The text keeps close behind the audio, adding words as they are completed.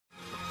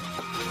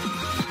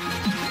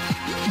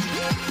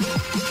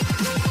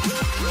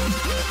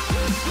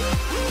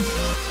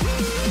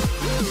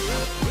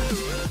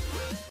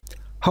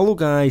Hello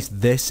guys,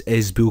 this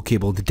is Bull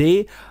Cable.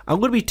 Today I'm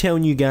going to be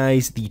telling you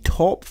guys the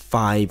top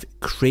 5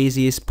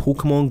 craziest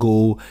Pokemon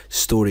Go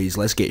stories.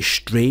 Let's get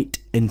straight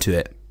into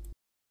it.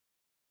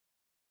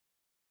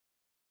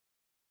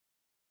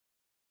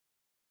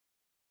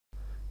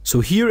 So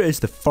here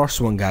is the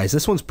first one, guys.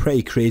 This one's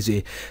pretty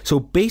crazy. So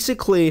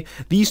basically,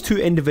 these two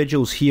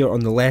individuals here on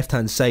the left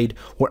hand side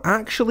were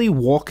actually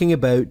walking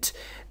about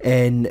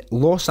in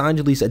Los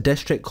Angeles, a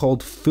district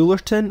called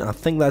Fullerton. I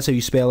think that's how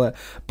you spell it.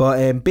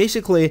 But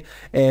basically,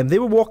 they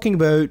were walking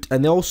about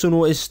and they also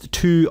noticed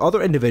two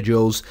other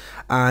individuals,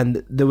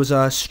 and there was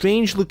a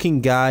strange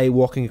looking guy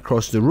walking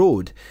across the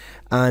road.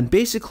 And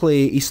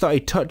basically, he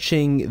started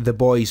touching the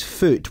boy's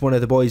foot, one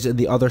of the boys on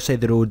the other side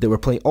of the road that were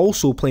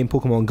also playing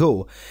Pokemon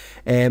Go.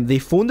 They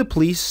phoned the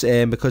police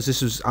because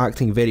this was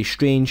acting very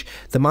strange.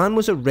 The man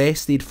was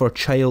arrested for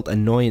child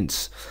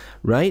annoyance,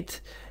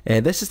 right?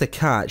 This is the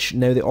catch.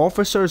 Now, the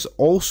officers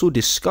also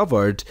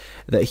discovered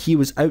that he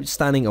was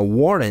outstanding a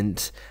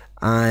warrant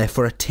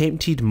for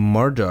attempted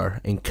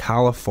murder in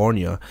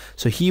California.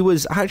 So he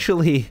was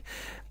actually...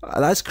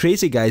 That's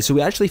crazy, guys. So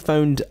we actually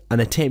found an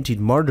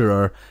attempted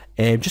murderer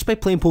just by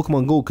playing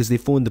Pokemon Go because they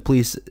phoned the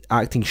police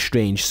acting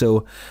strange.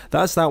 So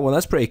that's that one.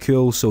 That's pretty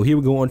cool. So here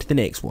we go on to the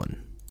next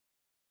one.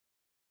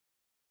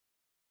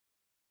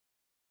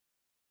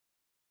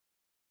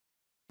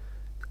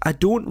 I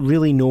don't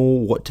really know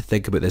what to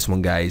think about this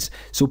one, guys.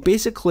 So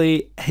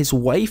basically, his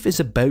wife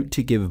is about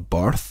to give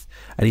birth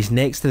and he's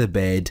next to the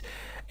bed.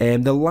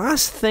 The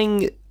last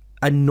thing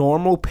a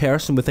normal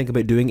person would think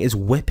about doing is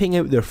whipping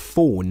out their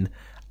phone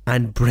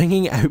and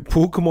bringing out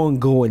Pokemon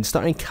Go and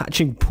starting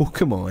catching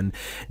Pokemon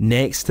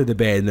next to the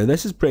bed. Now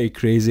this is pretty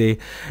crazy,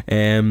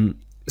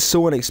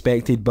 so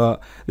unexpected,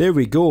 but there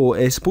we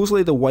go.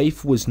 Supposedly the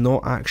wife was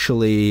not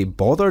actually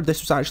bothered.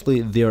 This was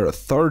actually their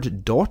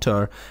third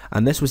daughter,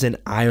 and this was in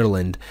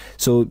Ireland.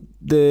 So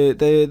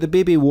the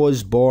baby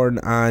was born,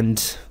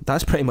 and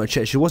that's pretty much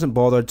it. She wasn't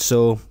bothered,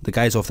 so the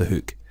guy's off the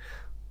hook.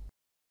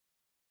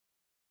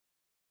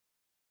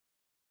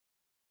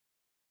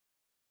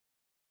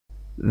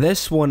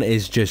 This one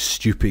is just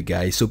stupid,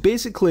 guys. So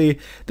basically,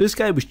 this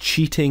guy was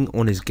cheating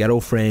on his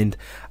girlfriend,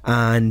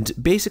 and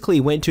basically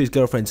he went to his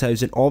girlfriend's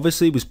house and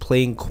obviously was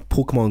playing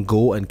Pokemon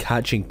Go and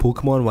catching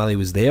Pokemon while he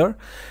was there,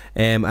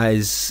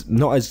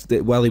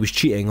 while he was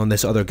cheating on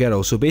this other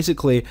girl. So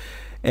basically,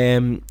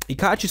 he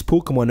catches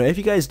Pokemon. Now, if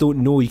you guys don't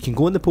know, you can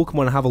go in the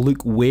Pokemon and have a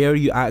look where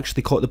you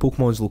actually caught the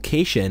Pokemon's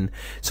location.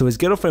 So his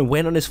girlfriend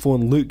went on his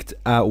phone, looked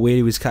at where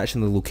he was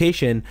catching the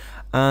location,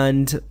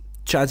 and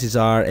chances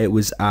are it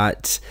was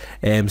at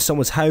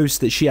someone's house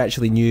that she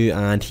actually knew,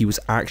 and he was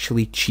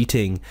actually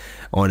cheating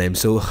on him.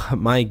 So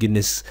my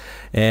goodness,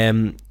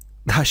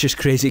 that's just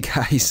crazy,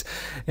 guys.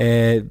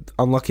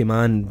 Unlucky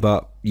man,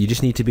 but you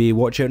just need to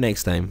watch out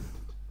next time.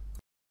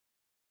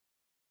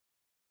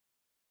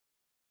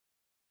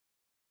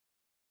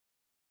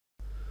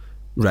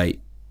 Right,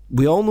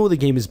 we all know the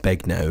game is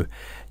big now.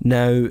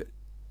 Now,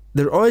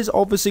 there is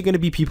obviously going to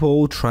be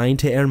people trying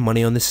to earn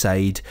money on the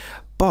side,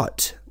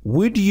 but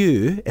would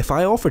you, if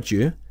I offered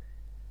you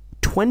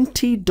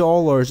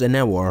 $20 an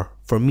hour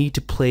for me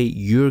to play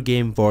your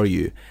game for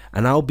you,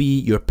 and I'll be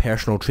your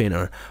personal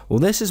trainer? Well,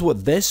 this is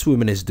what this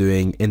woman is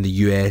doing in the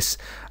US,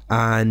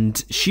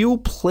 and she'll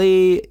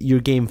play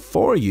your game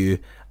for you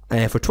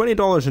for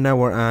 $20 an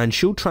hour, and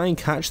she'll try and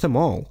catch them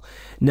all.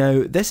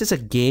 Now, this is a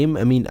game,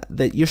 I mean,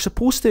 that you're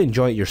supposed to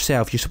enjoy it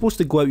yourself. You're supposed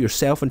to go out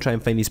yourself and try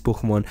and find these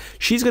Pokemon.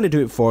 She's going to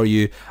do it for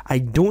you. I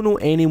don't know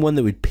anyone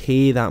that would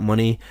pay that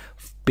money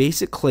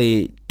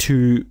basically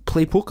to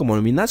play Pokemon.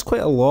 I mean, that's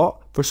quite a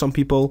lot for some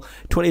people.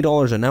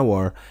 $20 an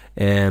hour,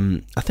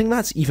 I think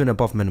that's even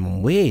above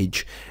minimum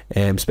wage,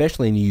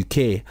 especially in the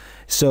UK.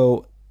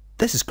 So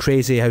this is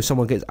crazy how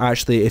someone gets,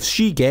 actually, if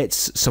she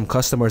gets some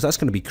customers, that's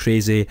going to be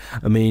crazy.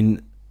 I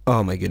mean,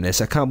 oh my goodness,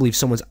 I can't believe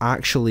someone's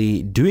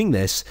actually doing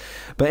this.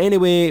 But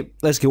anyway,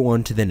 let's go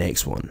on to the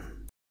next one.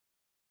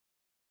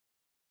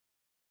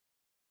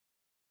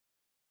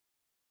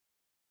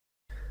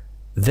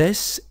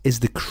 This is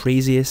the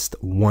craziest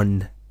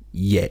one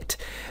yet.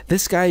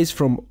 This guy is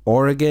from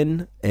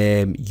Oregon,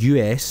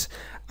 US,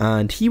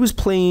 and he was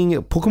playing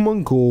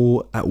Pokemon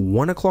Go at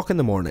 1 o'clock in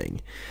the morning,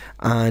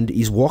 and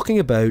he's walking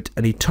about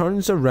and he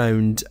turns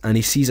around and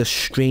he sees a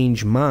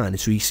strange man.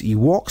 So he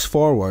walks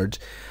forward,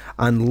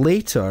 and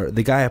later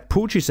the guy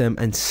approaches him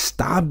and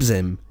stabs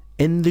him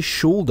in the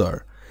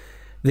shoulder.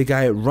 The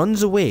guy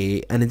runs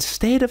away, and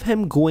instead of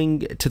him going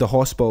to the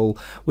hospital,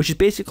 which is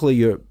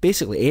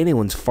basically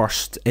anyone's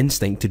first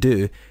instinct to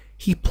do,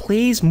 he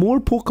plays more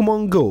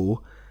Pokemon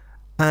Go,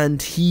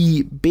 and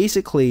he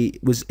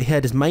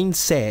had his mind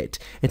set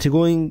into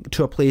going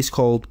to a place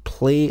called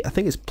Plaid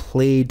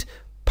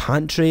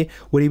Pantry,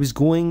 where he was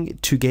going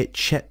to get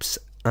chips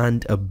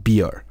and a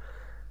beer.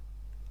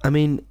 I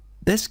mean,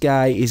 this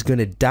guy is going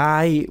to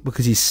die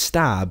because he's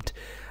stabbed,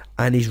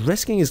 and he's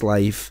risking his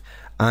life.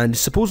 And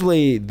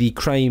supposedly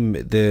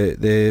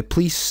the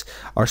police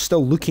are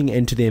still looking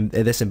into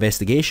this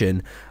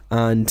investigation,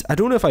 and I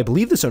don't know if I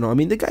believe this or not. I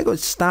mean, the guy got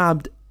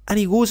stabbed and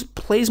he goes,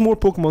 plays more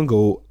Pokemon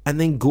Go, and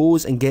then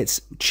goes and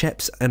gets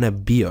chips and a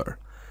beer.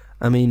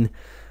 I mean,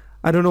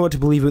 I don't know what to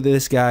believe with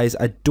this, guys.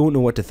 I don't know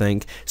what to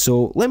think.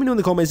 So let me know in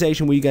the comment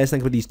section what you guys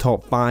think about these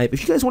top 5.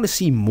 If you guys want to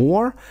see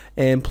more,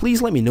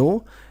 please let me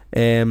know.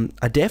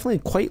 I definitely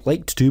quite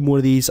like to do more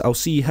of these. I'll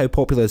see how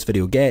popular this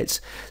video gets.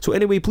 So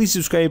anyway, please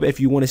subscribe if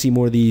you want to see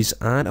more of these,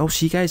 and I'll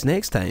see you guys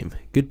next time.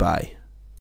 Goodbye.